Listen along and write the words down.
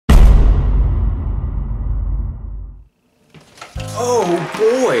Oh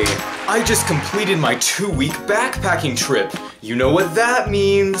boy, I just completed my 2-week backpacking trip. You know what that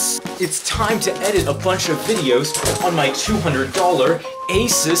means? It's time to edit a bunch of videos on my $200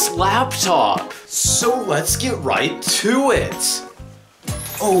 Asus laptop. So let's get right to it.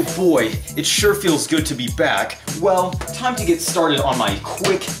 Oh boy, it sure feels good to be back. Well, time to get started on my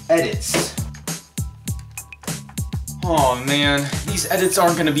quick edits. Oh man, these edits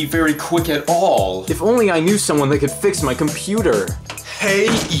aren't gonna be very quick at all. If only I knew someone that could fix my computer. Hey,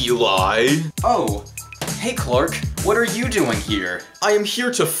 Eli. Oh, hey Clark, what are you doing here? I am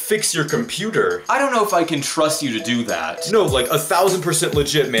here to fix your computer. I don't know if I can trust you to do that. No, like 1000%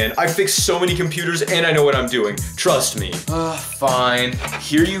 legit, man. I fixed so many computers and I know what I'm doing. Trust me. Fine.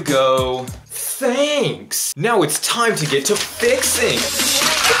 Here you go. Thanks. Now it's time to get to fixing.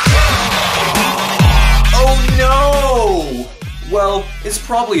 Oh no! Well, it's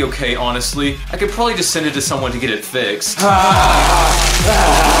probably okay, honestly. I could probably just send it to someone to get it fixed.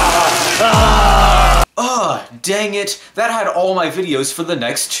 Dang it. That had all my videos for the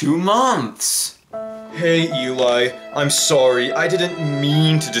next 2 months. Hey, Eli. I'm sorry. I didn't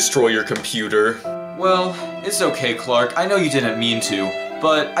mean to destroy your computer. Well, it's okay, Clark. I know you didn't mean to,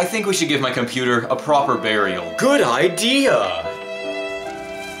 but I think we should give my computer a proper burial. Good idea!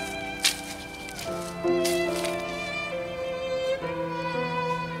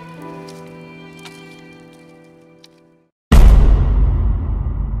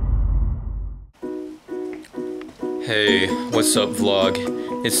 Hey, what's up vlog?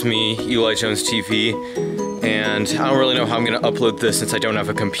 It's me, elijonestv, and I don't really know how I'm gonna upload this since I don't have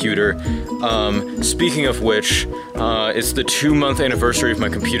a computer. Speaking of which, it's the 2-month anniversary of my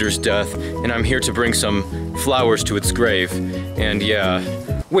computer's death, and I'm here to bring some flowers to its grave. And yeah,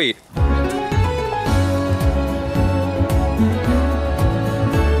 wait.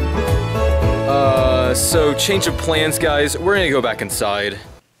 So change of plans, guys. We're gonna go back inside.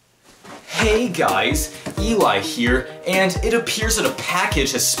 Hey guys, Eli here, and it appears that a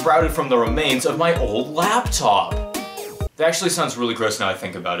package has sprouted from the remains of my old laptop. That actually sounds really gross now I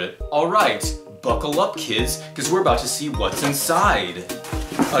think about it. Alright, buckle up kids, because we're about to see what's inside.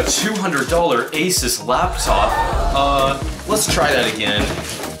 A $200 Asus laptop. Let's try that again.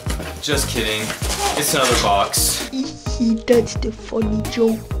 Just kidding. It's another box. That's the funny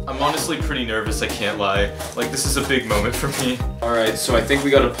joke. I'm honestly pretty nervous, I can't lie. Like, this is a big moment for me. Alright, so I think we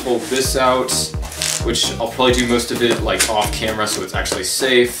gotta pull this out, which I'll probably do most of it, like, off camera so it's actually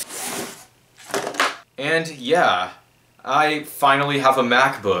safe. And yeah, I finally have a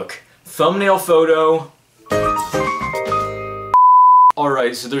MacBook. Thumbnail photo.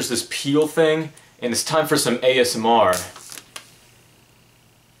 Alright, so there's this peel thing, and it's time for some ASMR.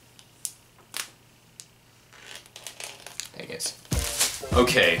 Dang it.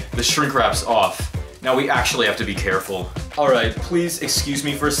 Okay, the shrink wrap's off. Now we actually have to be careful. Alright, please excuse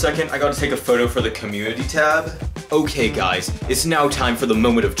me for a second. I gotta take a photo for the community tab. Okay guys, it's now time for the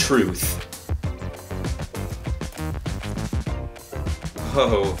moment of truth.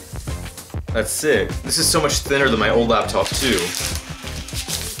 Whoa, that's sick. This is so much thinner than my old laptop too.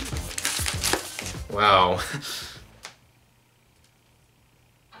 Wow.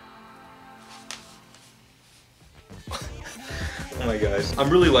 Oh my gosh.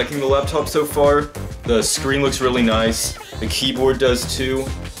 I'm really liking the laptop so far. The screen looks really nice. The keyboard does too.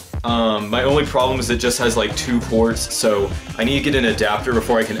 My only problem is it just has like 2 ports, so I need to get an adapter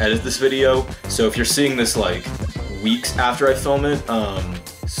before I can edit this video. So if you're seeing this like weeks after I film it,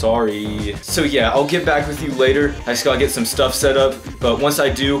 sorry. So yeah, I'll get back with you later. I just gotta get some stuff set up, but once I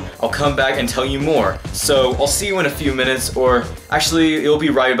do, I'll come back and tell you more. So I'll see you in a few minutes, or actually it'll be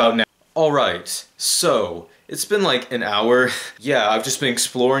right about now. Alright, so it's been like an hour. Yeah, I've just been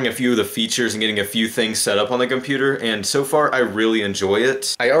exploring a few of the features and getting a few things set up on the computer, and so far I really enjoy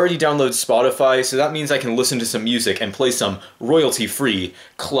it. I already downloaded Spotify, so that means I can listen to some music and play some royalty-free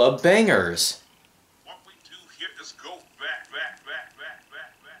club bangers. What we do here is go back.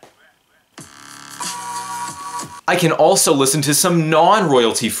 I can also listen to some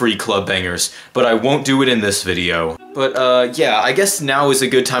non-royalty-free club bangers, but I won't do it in this video. But yeah, I guess now is a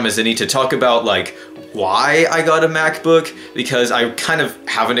good time as any to talk about like why I got a MacBook, because I kind of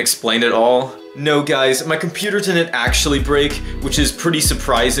haven't explained it all. No guys, my computer didn't actually break, which is pretty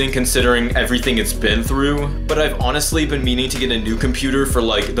surprising considering everything it's been through. But I've honestly been meaning to get a new computer for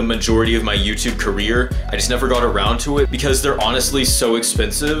like the majority of my YouTube career. I just never got around to it because they're honestly so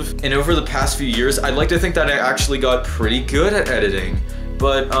expensive. And over the past few years, I'd like to think that I actually got pretty good at editing.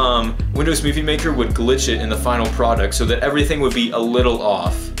 But Windows Movie Maker would glitch it in the final product so that everything would be a little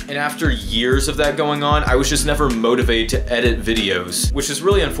off. And after years of that going on, I was just never motivated to edit videos, which is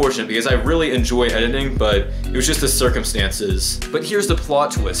really unfortunate because I really enjoy editing, but it was just the circumstances. But here's the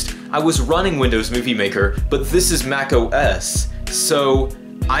plot twist. I was running Windows Movie Maker, but this is Mac OS, so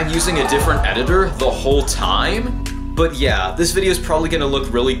I'm using a different editor the whole time? But yeah, this video is probably gonna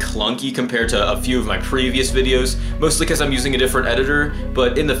look really clunky compared to a few of my previous videos, mostly because I'm using a different editor,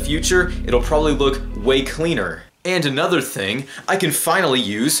 but in the future, it'll probably look way cleaner. And another thing, I can finally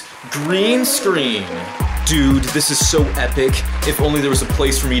use green screen. Dude, this is so epic. If only there was a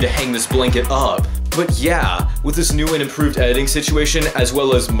place for me to hang this blanket up. But yeah, with this new and improved editing situation, as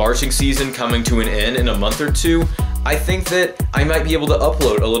well as marching season coming to an end in a month or two, I think that I might be able to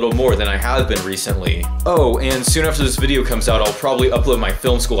upload a little more than I have been recently. Oh, and soon after this video comes out, I'll probably upload my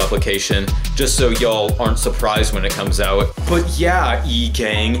film school application, just so y'all aren't surprised when it comes out. But yeah,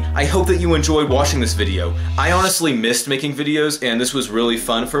 E-gang, I hope that you enjoyed watching this video. I honestly missed making videos, and this was really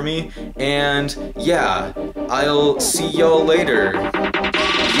fun for me. And yeah, I'll see y'all later.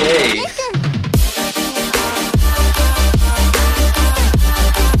 Yay.